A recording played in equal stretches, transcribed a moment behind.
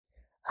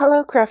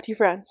Hello crafty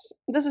friends,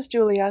 this is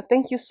Julia.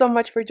 Thank you so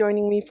much for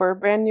joining me for a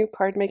brand new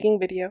card making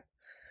video.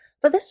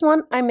 For this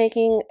one, I'm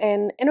making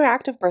an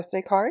interactive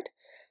birthday card,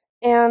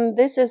 and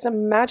this is a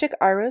magic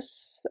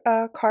iris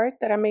card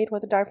that I made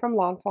with a die from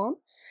Lawn Fawn.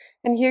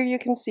 And here you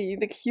can see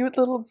the cute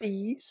little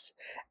bees,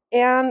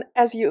 and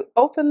as you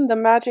open the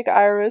magic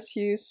iris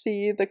you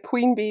see the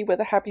queen bee with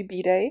a happy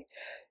bee day.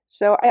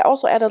 So I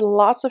also added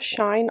lots of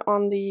shine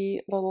on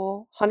the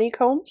little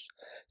honeycombs.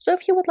 So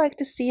if you would like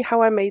to see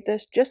how I made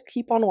this, just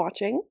keep on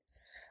watching.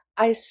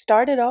 I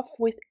started off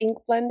with ink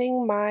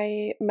blending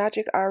my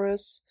Magic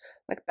Iris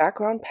like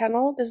background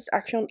panel. This is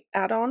actually an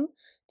add-on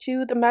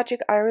to the Magic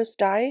Iris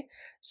die,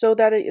 so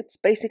that it's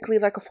basically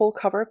like a full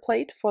cover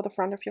plate for the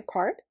front of your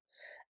card.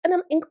 And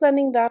I'm ink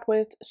blending that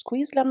with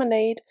squeezed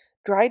lemonade,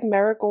 dried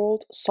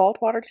marigold,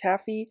 saltwater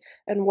taffy,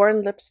 and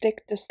Warren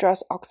Lipstick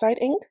Distress Oxide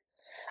ink.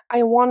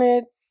 I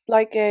wanted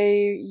like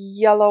a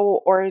yellow,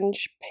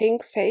 orange,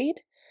 pink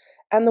fade,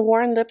 and the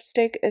Warren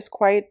lipstick is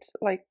quite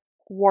like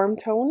warm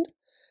toned.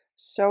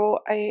 So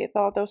I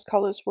thought those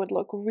colors would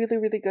look really,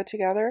 really good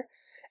together.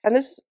 And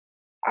this,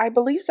 I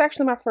believe, is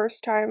actually my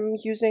first time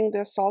using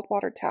the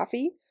saltwater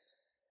taffy.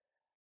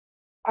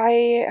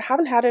 I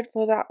haven't had it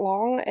for that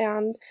long,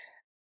 and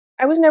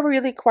I was never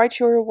really quite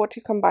sure what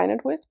to combine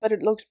it with, but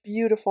it looks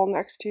beautiful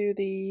next to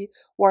the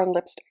Warren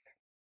lipstick.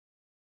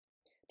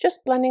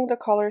 Just blending the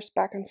colors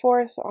back and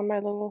forth on my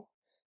little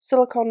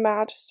silicone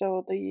mat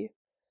so the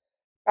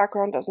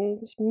background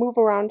doesn't move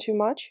around too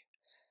much.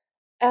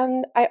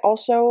 And I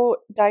also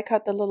die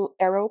cut the little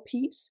arrow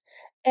piece,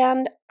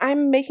 and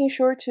I'm making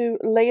sure to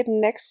lay it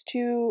next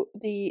to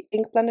the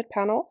ink blended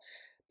panel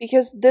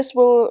because this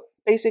will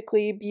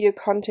basically be a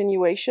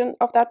continuation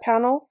of that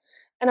panel,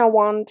 and I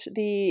want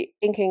the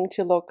inking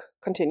to look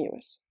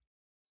continuous.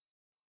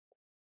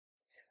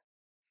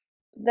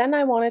 Then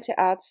I wanted to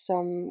add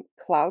some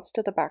clouds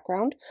to the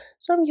background,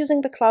 so I'm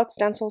using the cloud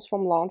stencils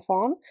from Lawn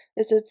Fawn.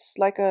 It's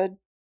like a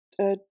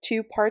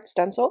two-part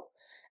stencil.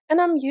 And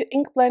I'm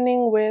ink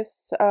blending with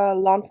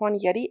Lawn Fawn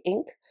Yeti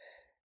ink.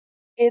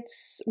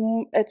 It's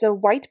a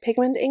white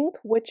pigment ink,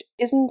 which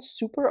isn't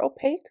super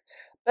opaque,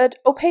 but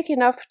opaque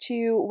enough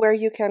to where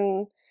you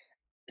can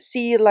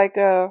see like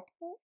a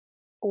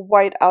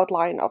white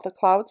outline of the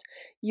clouds.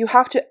 You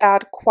have to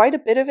add quite a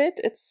bit of it.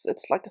 It's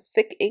like a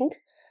thick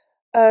ink.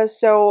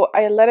 So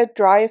I let it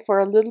dry for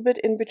a little bit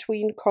in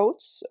between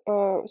coats.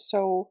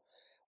 So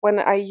when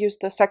I used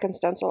the second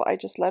stencil, I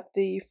just let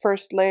the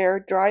first layer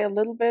dry a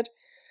little bit,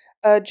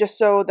 just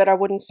so that I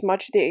wouldn't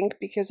smudge the ink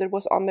because it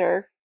was on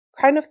there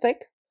kind of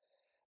thick.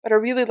 But I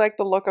really like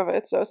the look of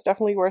it, so it's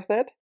definitely worth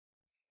it.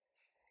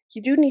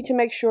 You do need to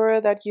make sure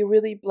that you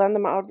really blend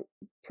them out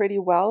pretty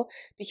well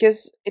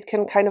because it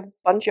can kind of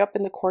bunch up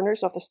in the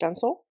corners of the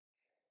stencil.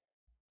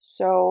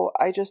 So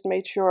I just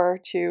made sure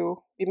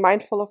to be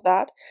mindful of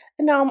that.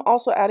 And now I'm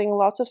also adding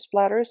lots of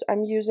splatters.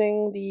 I'm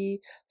using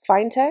the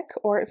Finetech,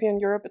 or if you're in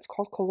Europe, it's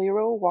called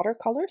Coliro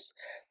watercolors.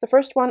 The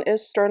first one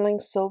is Sterling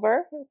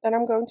Silver that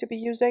I'm going to be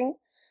using.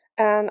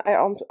 And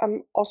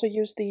I'm also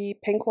use the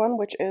pink one,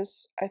 which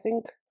is, I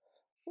think,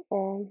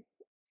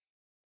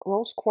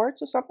 rose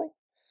quartz or something.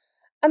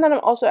 And then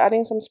I'm also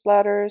adding some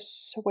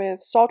splatters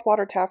with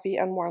saltwater taffy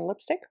and Warren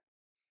lipstick,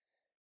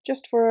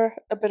 just for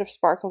a bit of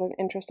sparkle and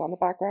interest on the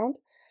background.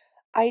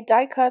 I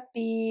die cut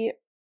the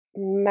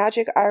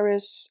Magic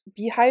Iris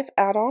Beehive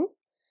add-on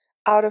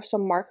out of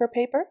some marker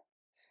paper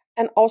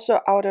and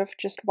also out of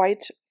just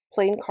white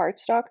plain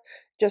cardstock,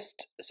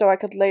 just so I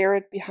could layer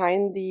it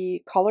behind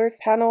the colored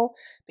panel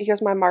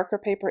because my marker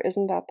paper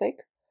isn't that thick.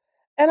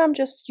 And I'm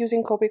just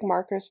using Copic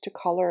markers to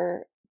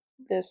color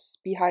this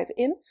beehive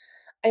in.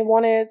 I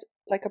wanted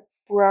like a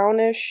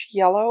brownish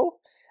yellow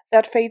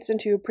that fades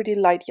into a pretty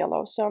light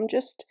yellow, so I'm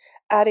just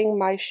adding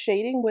my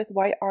shading with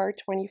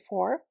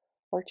YR24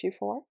 or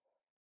 24.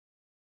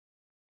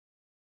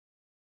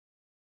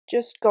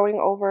 Just going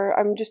over,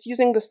 I'm just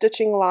using the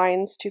stitching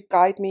lines to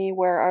guide me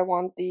where I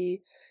want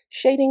the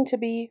shading to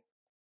be.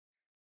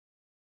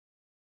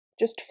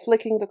 Just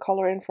flicking the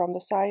color in from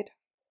the side.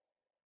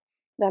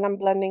 Then I'm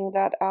blending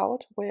that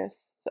out with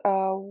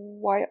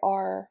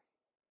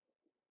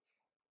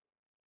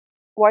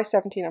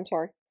Y17, I'm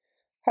sorry.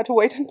 Had to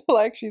wait until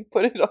I actually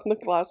put it on the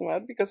glass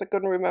mat because I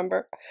couldn't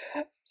remember.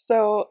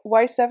 So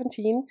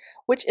Y17,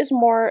 which is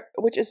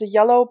a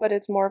yellow, but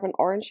it's more of an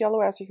orange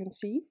yellow, as you can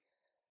see.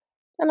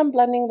 And I'm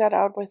blending that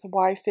out with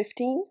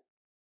Y15.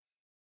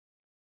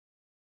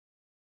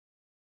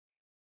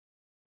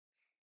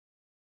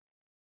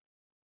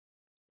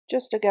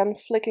 Just again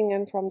flicking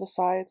in from the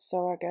sides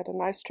so I get a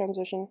nice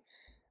transition,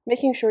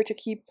 making sure to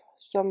keep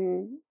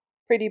some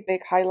pretty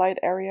big highlight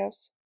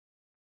areas.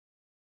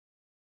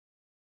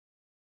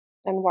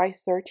 And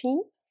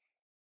Y13.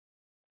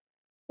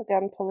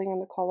 Again, pulling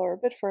in the color a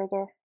bit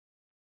further,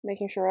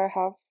 making sure I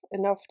have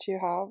enough to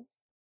have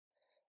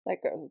like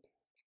a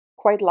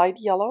quite light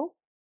yellow.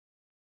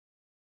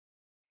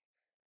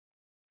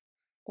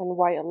 Then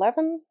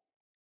Y11,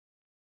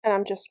 and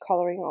I'm just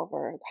coloring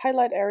over the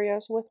highlight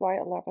areas with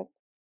Y11.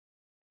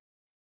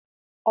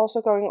 Also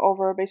going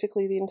over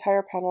basically the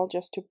entire panel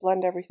just to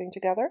blend everything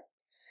together.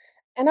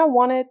 And I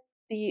wanted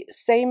the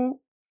same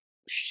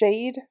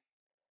shade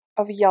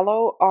of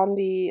yellow on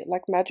the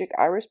like magic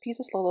iris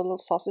pieces, the little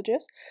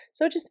sausages.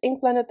 So I just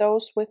ink blended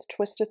those with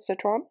twisted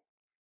citron,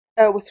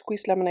 with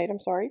squeezed lemonade, I'm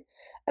sorry.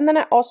 And then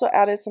I also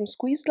added some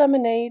squeezed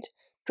lemonade,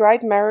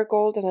 dried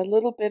marigold, and a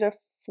little bit of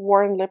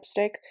worn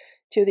lipstick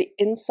to the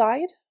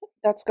inside.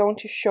 That's going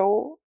to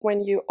show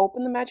when you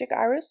open the magic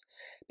iris,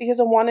 because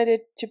I wanted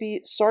it to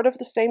be sort of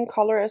the same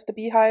color as the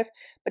beehive,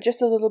 but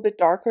just a little bit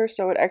darker,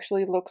 so it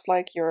actually looks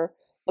like you're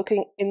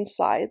looking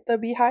inside the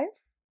beehive.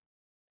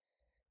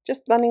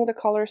 Just blending the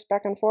colors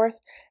back and forth,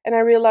 and I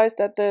realized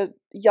that the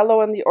yellow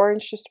and the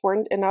orange just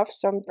weren't enough,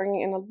 so I'm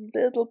bringing in a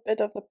little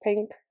bit of the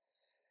pink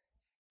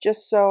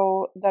just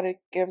so that it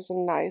gives a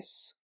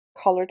nice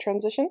color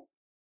transition.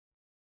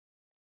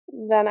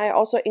 Then I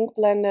also ink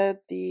blended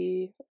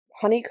the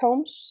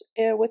honeycombs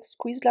with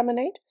squeezed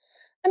lemonade,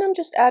 and I'm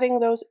just adding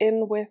those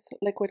in with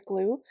liquid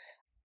glue.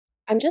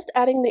 I'm just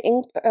adding the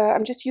ink,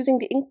 I'm just using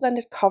the ink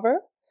blended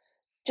cover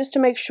just to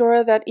make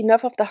sure that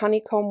enough of the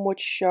honeycomb would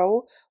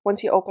show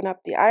once you open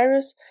up the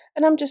iris.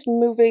 And I'm just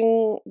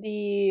moving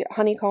the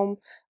honeycomb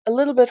a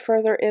little bit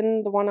further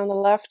in, the one on the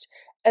left,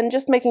 and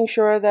just making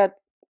sure that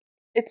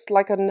it's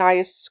like a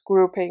nice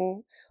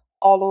grouping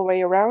all the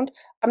way around.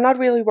 I'm not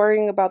really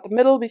worrying about the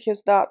middle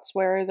because that's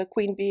where the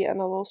queen bee and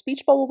the little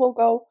speech bubble will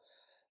go,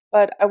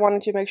 but I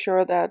wanted to make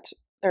sure that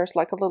there's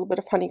like a little bit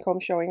of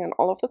honeycomb showing in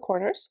all of the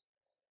corners.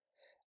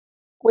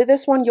 With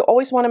this one, you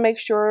always want to make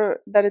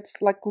sure that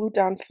it's like glued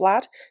down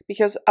flat,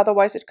 because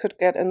otherwise it could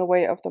get in the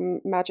way of the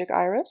magic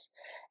iris.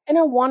 And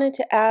I wanted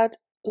to add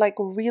like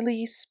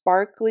really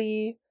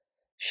sparkly,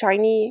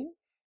 shiny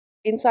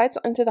insides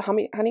into the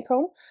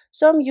honeycomb.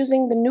 So I'm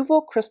using the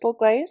Nouveau Crystal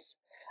Glaze.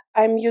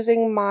 I'm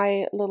using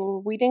my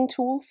little weeding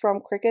tool from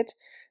Cricut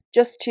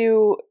just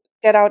to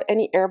get out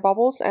any air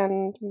bubbles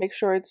and make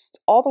sure it's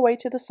all the way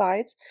to the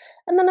sides.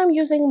 And then I'm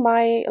using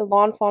my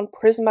Lawn Fawn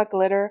Prisma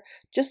glitter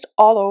just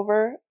all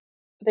over.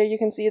 There you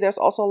can see there's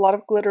also a lot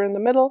of glitter in the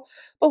middle,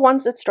 but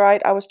once it's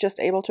dried, I was just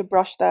able to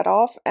brush that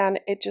off, and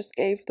it just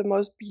gave the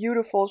most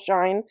beautiful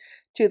shine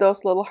to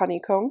those little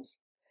honeycombs.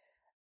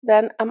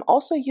 Then I'm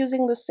also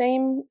using the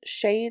same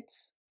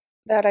shades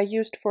that I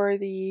used for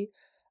the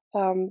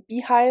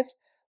beehive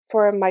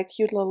for my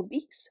cute little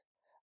bees.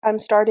 I'm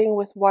starting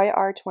with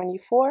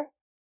YR24.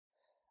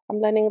 I'm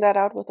blending that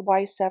out with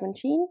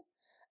Y17.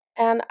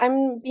 And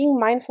I'm being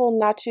mindful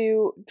not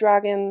to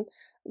drag in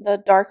the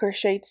darker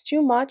shades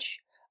too much,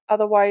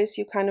 otherwise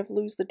you kind of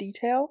lose the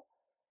detail.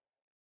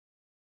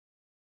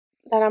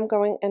 Then I'm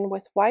going in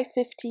with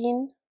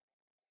Y15.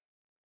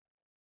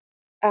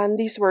 And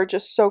these were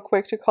just so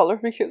quick to color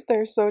because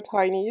they're so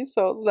tiny,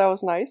 so that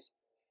was nice.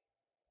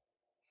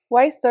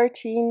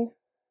 Y13,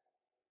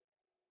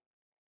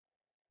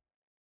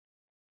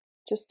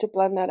 just to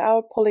blend that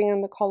out, pulling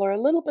in the color a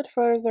little bit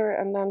further,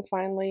 and then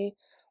finally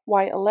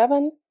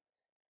Y11.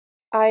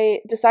 I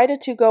decided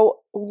to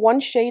go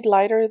one shade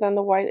lighter than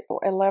the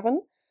Y11,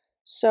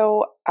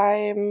 so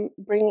I'm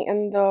bringing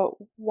in the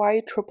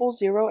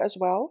Y000 as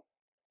well,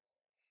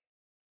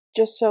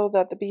 just so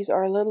that the bees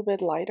are a little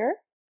bit lighter.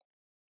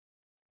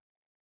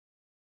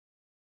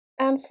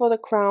 And for the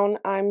crown,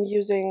 I'm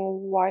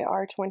using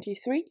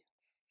YR23,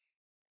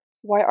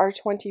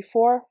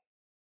 YR24,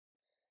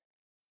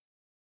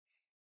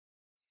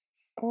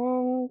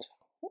 and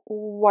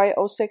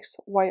Y06,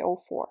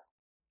 Y04.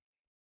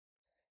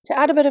 To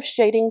add a bit of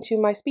shading to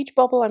my speech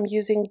bubble, I'm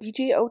using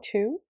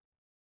BG02,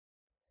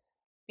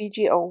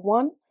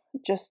 BG01,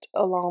 just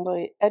along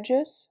the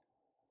edges,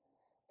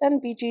 then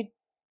BG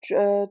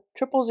 000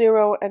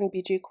 and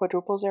BG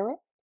quadruple zero.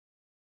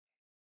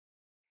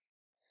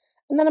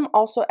 And then I'm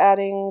also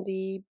adding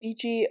the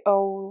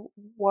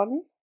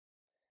BG01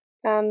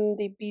 and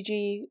the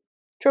BG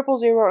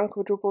 000 and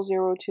quadruple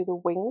zero to the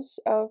wings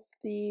of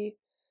the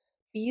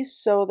bees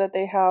so that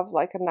they have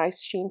like a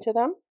nice sheen to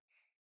them.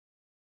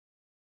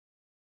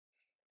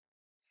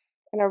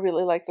 And I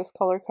really like this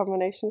color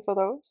combination for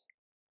those.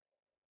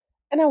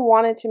 And I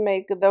wanted to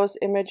make those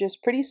images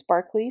pretty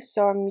sparkly,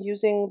 so I'm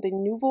using the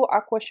Nouveau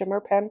Aqua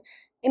Shimmer Pen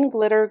in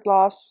glitter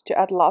gloss to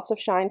add lots of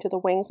shine to the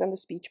wings and the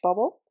speech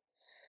bubble.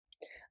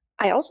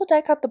 I also die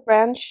cut the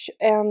branch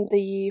and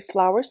the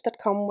flowers that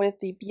come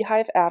with the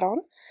Beehive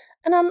add-on,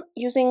 and I'm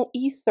using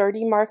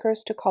E30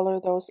 markers to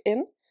color those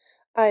in.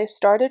 I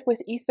started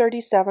with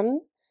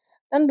E37,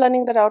 then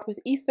blending that out with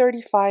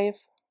E35,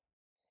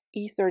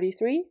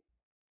 E33,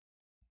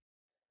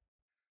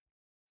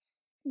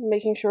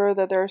 making sure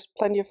that there's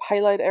plenty of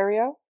highlight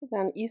area,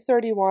 then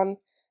E31,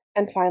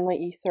 and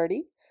finally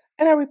E30.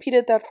 And I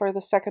repeated that for the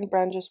second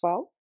branch as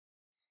well.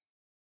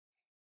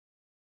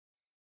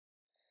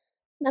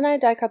 Then I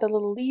die cut the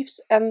little leaves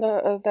and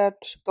the that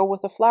go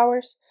with the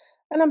flowers,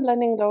 and I'm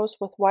blending those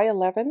with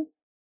Y11,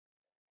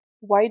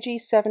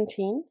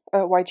 YG17,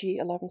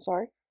 YG11,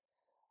 sorry,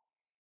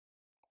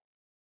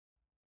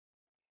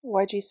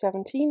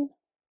 YG17,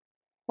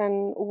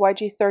 and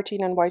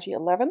YG13 and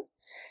YG11.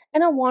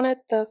 And I wanted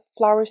the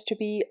flowers to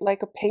be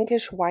like a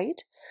pinkish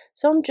white,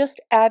 so I'm just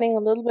adding a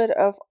little bit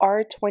of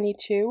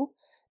R22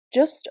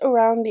 just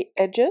around the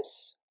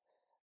edges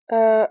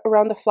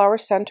around the flower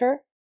center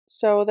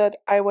so that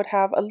I would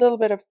have a little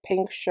bit of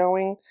pink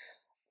showing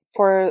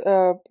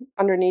for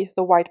underneath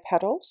the white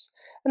petals.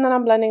 And then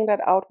I'm blending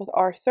that out with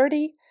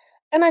R30,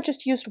 and I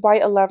just used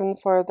Y11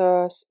 for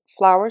the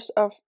flowers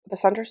of the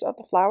centers of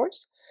the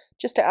flowers,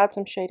 just to add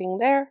some shading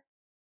there.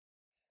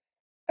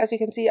 As you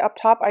can see up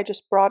top, I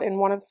just brought in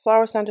one of the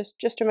flower centers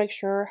just to make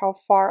sure how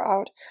far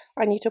out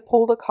I need to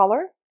pull the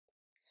color.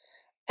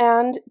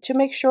 And to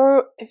make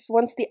sure if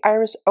once the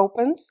iris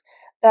opens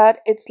that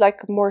it's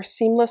like a more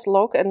seamless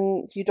look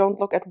and you don't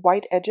look at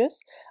white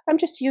edges, I'm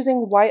just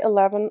using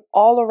Y11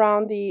 all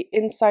around the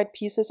inside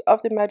pieces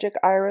of the magic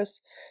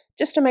iris,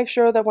 just to make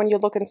sure that when you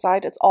look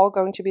inside it's all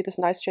going to be this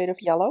nice shade of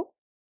yellow.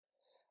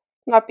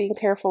 Not being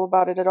careful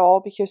about it at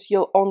all because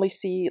you'll only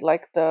see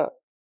like the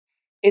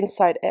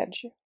inside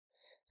edge.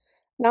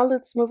 Now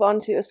let's move on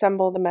to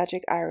assemble the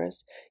magic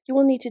iris. You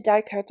will need to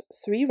die cut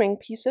 3 ring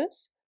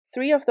pieces,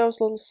 3 of those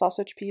little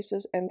sausage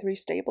pieces and 3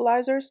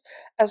 stabilizers,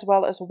 as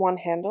well as 1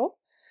 handle.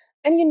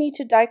 And you need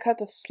to die cut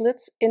the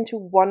slits into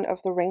one of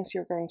the rings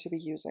you're going to be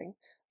using.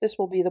 This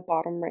will be the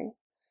bottom ring.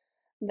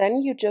 Then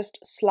you just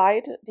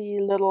slide the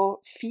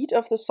little feet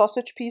of the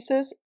sausage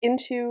pieces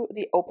into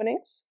the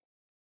openings,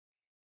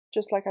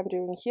 just like I'm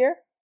doing here.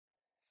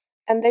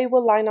 And they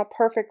will line up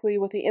perfectly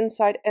with the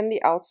inside and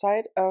the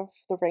outside of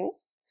the ring.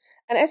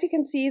 And as you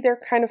can see, they're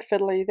kind of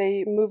fiddly,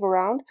 they move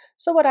around.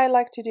 So what I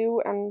like to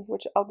do, and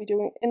which I'll be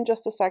doing in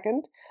just a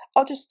second,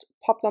 I'll just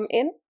pop them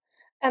in,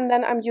 and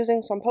then I'm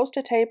using some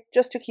post-it tape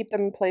just to keep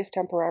them in place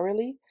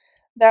temporarily.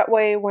 That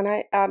way, when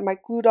I add my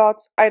glue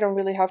dots, I don't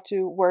really have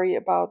to worry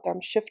about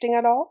them shifting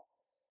at all.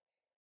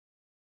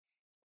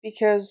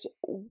 Because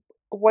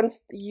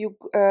once you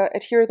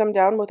adhere them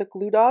down with the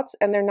glue dots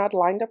and they're not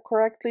lined up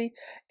correctly,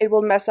 it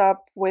will mess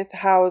up with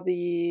how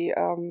the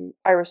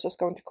iris is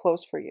going to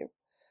close for you.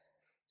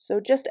 So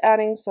just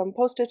adding some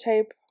post-it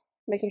tape,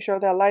 making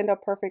sure they're lined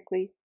up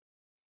perfectly.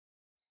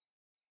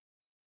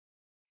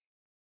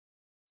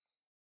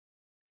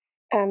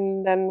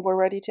 And then we're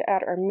ready to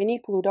add our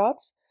mini glue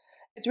dots.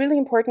 It's really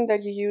important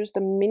that you use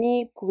the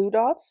mini glue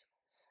dots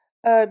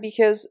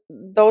because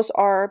those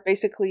are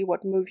basically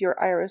what move your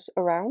iris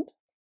around.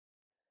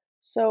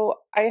 So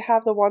I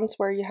have the ones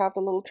where you have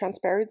the little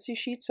transparency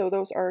sheet, so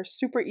those are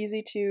super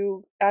easy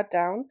to add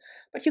down,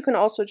 but you can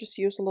also just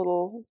use a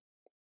little,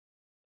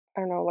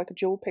 I don't know, like a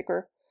jewel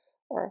picker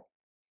or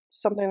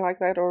something like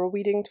that, or a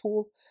weeding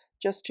tool,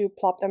 just to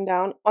plop them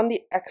down on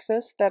the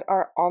X's that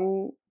are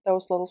on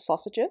those little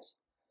sausages.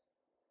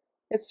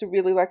 It's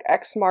really like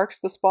X marks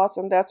the spots,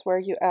 and that's where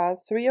you add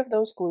 3 of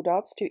those glue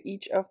dots to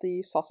each of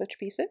the sausage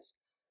pieces.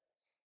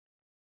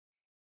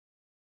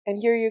 And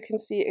here you can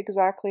see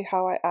exactly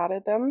how I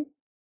added them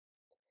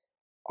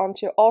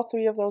onto all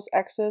 3 of those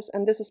X's,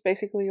 and this is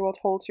basically what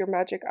holds your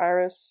magic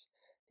iris,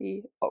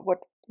 what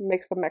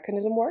makes the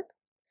mechanism work.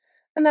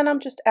 And then I'm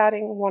just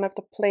adding one of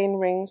the plain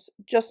rings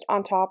just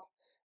on top,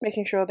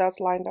 making sure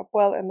that's lined up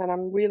well, and then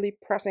I'm really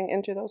pressing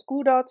into those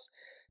glue dots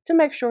to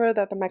make sure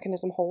that the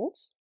mechanism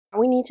holds.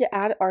 We need to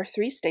add our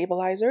 3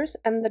 stabilizers,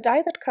 and the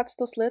die that cuts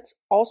the slits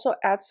also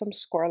adds some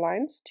score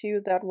lines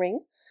to that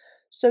ring.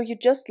 So you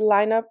just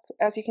line up,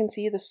 as you can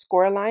see, the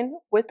score line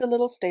with the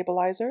little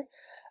stabilizer.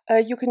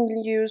 You can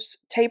use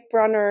tape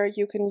runner,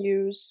 you can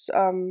use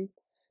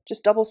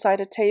just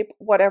double-sided tape,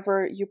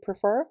 whatever you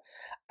prefer.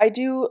 I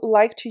do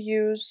like to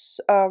use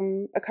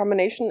a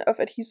combination of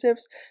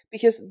adhesives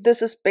because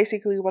this is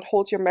basically what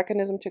holds your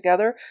mechanism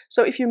together.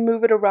 So if you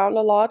move it around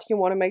a lot, you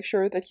want to make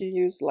sure that you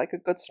use like a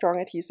good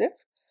strong adhesive.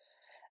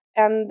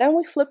 And then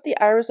we flip the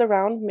iris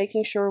around,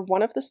 making sure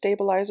one of the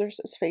stabilizers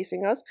is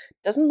facing us.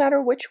 Doesn't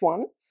matter which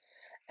one.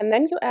 And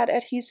then you add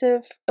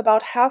adhesive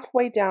about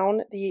halfway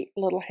down the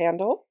little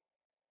handle.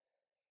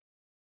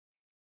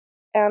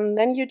 And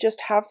then you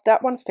just have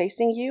that one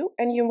facing you,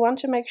 and you want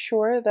to make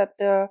sure that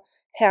the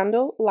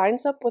handle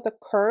lines up with the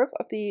curve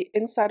of the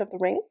inside of the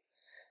ring.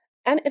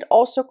 And it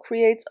also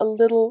creates a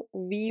little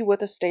V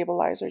with a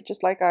stabilizer,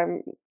 just like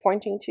I'm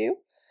pointing to.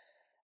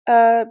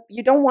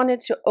 You don't want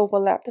it to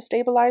overlap the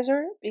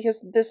stabilizer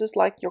because this is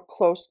like your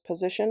closed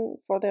position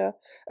for the,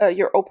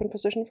 your open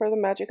position for the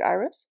magic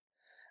iris.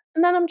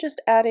 And then I'm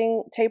just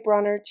adding tape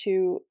runner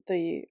to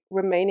the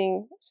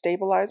remaining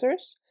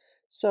stabilizers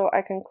so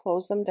I can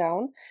close them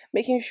down,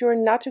 making sure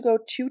not to go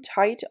too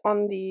tight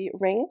on the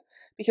ring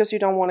because you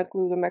don't want to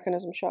glue the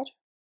mechanism shut.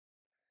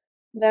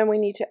 Then we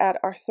need to add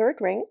our 3rd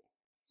ring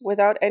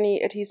without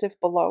any adhesive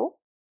below.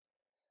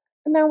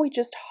 And then we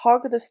just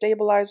hug the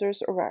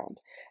stabilizers around.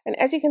 And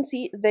as you can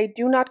see, they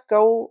do not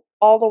go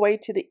all the way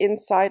to the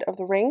inside of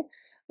the ring.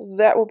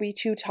 That will be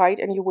too tight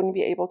and you wouldn't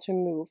be able to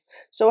move.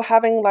 So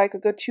having like a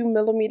good 2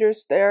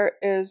 millimeters there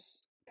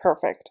is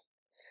perfect.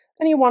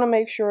 And you want to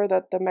make sure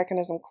that the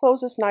mechanism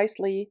closes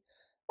nicely,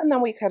 and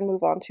then we can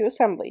move on to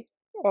assembly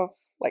of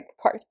like the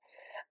card.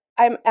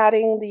 I'm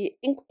adding the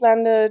ink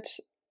blended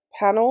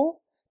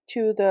panel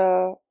to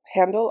the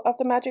handle of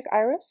the magic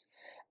iris.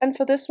 And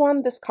for this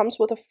one, this comes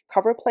with a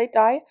cover plate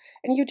die,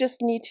 and you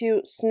just need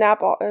to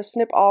snip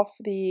off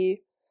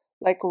the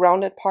like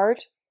rounded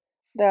part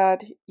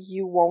that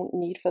you won't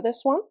need for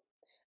this one.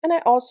 And I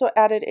also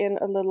added in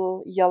a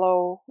little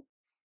yellow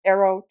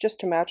arrow just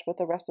to match with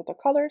the rest of the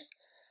colors.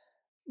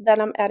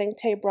 Then I'm adding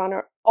tape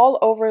runner all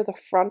over the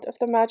front of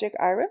the magic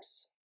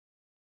iris.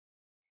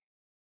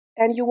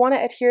 And you want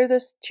to adhere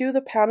this to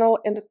the panel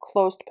in the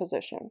closed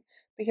position,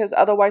 because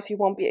otherwise you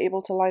won't be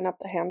able to line up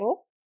the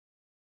handle.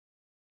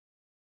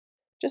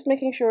 Just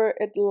making sure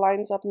it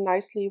lines up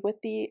nicely with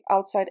the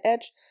outside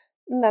edge,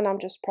 and then I'm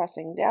just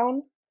pressing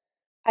down.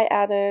 I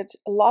added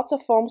lots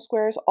of foam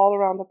squares all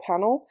around the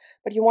panel,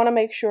 but you want to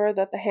make sure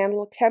that the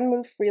handle can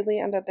move freely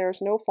and that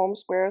there's no foam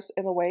squares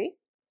in the way.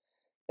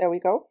 There we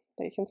go.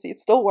 There you can see it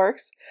still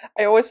works.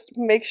 I always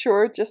make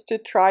sure just to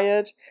try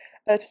it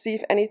to see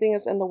if anything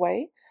is in the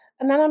way.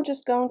 And then I'm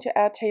just going to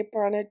add tape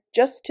on it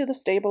just to the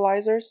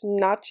stabilizers,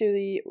 not to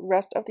the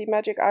rest of the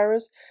magic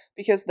iris,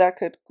 because that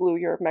could glue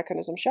your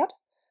mechanism shut.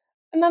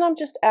 And then I'm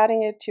just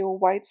adding it to a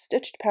white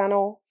stitched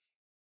panel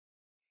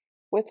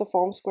with the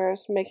foam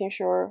squares, making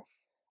sure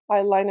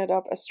I line it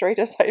up as straight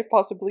as I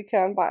possibly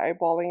can by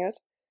eyeballing it.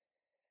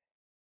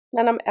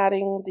 Then I'm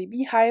adding the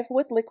beehive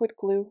with liquid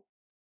glue,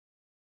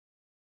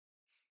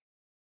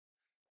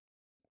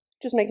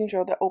 just making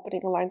sure the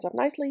opening lines up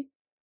nicely.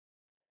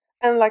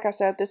 And like I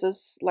said, this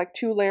is like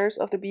 2 layers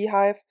of the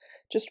beehive,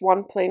 just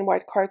one plain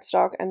white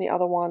cardstock and the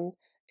other one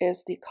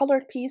is the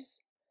colored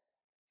piece.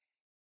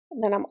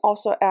 And then I'm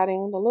also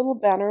adding the little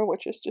banner,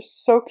 which is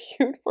just so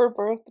cute for a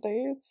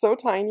birthday. It's so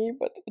tiny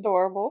but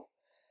adorable.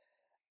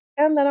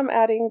 And then I'm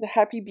adding the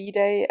happy bee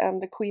day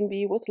and the queen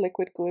bee with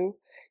liquid glue.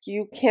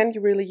 You can't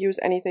really use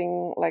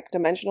anything like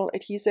dimensional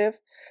adhesive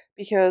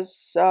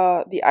because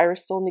the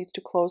iris still needs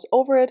to close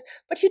over it,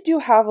 but you do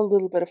have a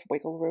little bit of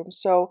wiggle room.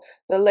 So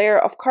the layer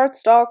of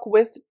cardstock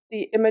with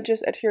the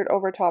images adhered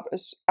over top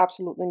is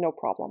absolutely no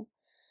problem.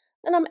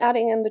 Then I'm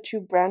adding in the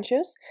 2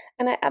 branches,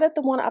 and I added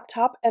the one up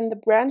top, and the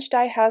branch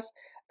die has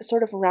a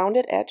sort of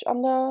rounded edge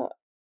on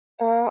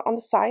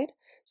the side.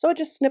 So I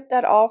just snip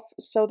that off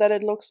so that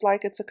it looks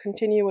like it's a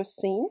continuous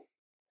scene.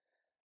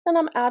 Then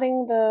I'm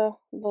adding the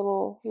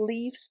little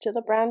leaves to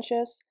the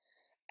branches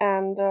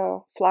and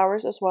the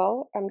flowers as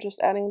well. I'm just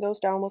adding those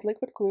down with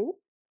liquid glue.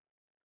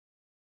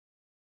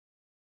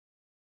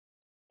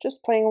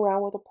 Just playing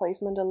around with the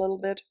placement a little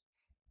bit.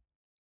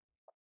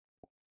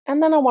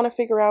 And then I want to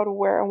figure out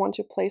where I want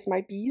to place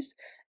my bees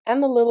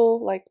and the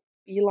little like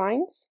bee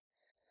lines.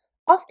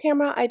 Off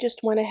camera, I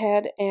just went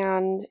ahead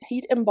and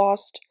heat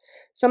embossed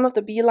some of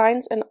the bee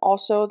lines and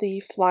also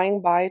the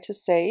flying by to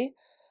say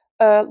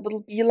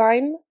little bee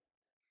line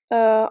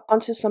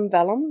onto some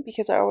vellum,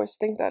 because I always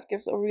think that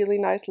gives a really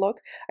nice look.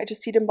 I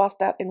just heat embossed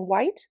that in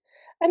white.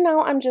 And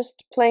now I'm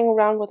just playing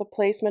around with the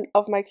placement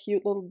of my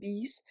cute little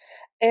bees.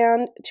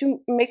 And to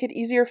make it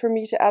easier for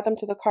me to add them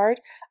to the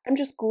card, I'm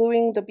just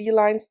gluing the bee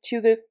lines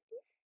to the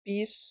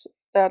bees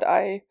that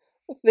I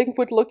think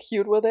would look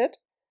cute with it.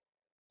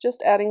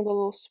 Just adding the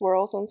little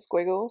swirls and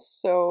squiggles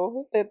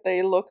so that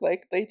they look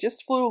like they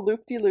just flew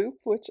loop-de-loop,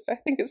 which I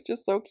think is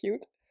just so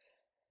cute.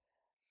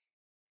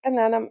 And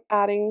then I'm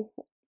adding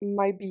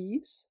my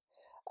bees.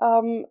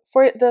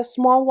 For the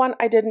small one,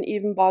 I didn't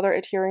even bother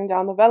adhering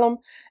down the vellum.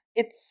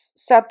 It's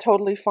set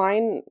totally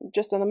fine,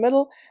 just in the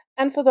middle.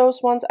 And for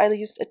those ones, I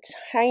used a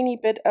tiny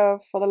bit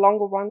of, for the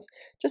longer ones,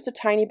 just a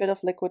tiny bit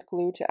of liquid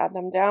glue to add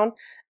them down.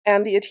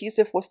 And the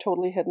adhesive was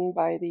totally hidden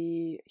by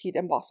the heat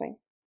embossing.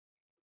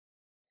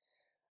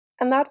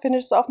 And that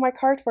finishes off my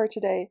card for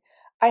today.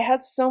 I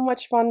had so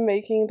much fun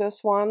making this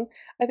one.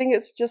 I think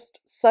it's just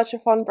such a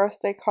fun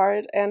birthday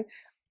card, and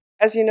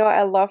as you know,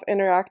 I love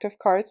interactive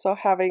cards, so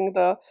having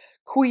the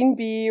queen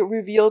bee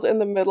revealed in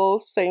the middle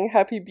saying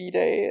happy bee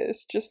day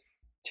is just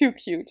too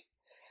cute.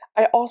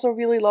 I also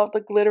really love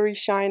the glittery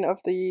shine of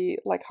the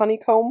like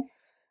honeycomb,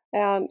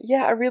 and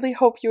yeah, I really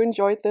hope you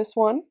enjoyed this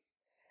one.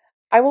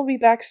 I will be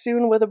back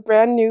soon with a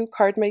brand new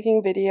card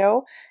making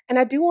video, and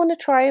I do want to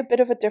try a bit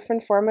of a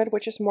different format,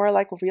 which is more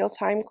like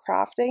real-time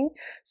crafting,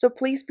 so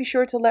please be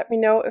sure to let me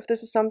know if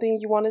this is something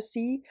you want to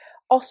see.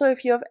 Also,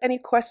 if you have any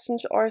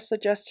questions or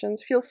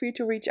suggestions, feel free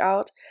to reach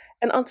out,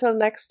 and until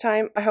next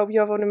time, I hope you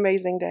have an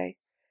amazing day.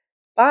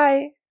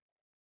 Bye!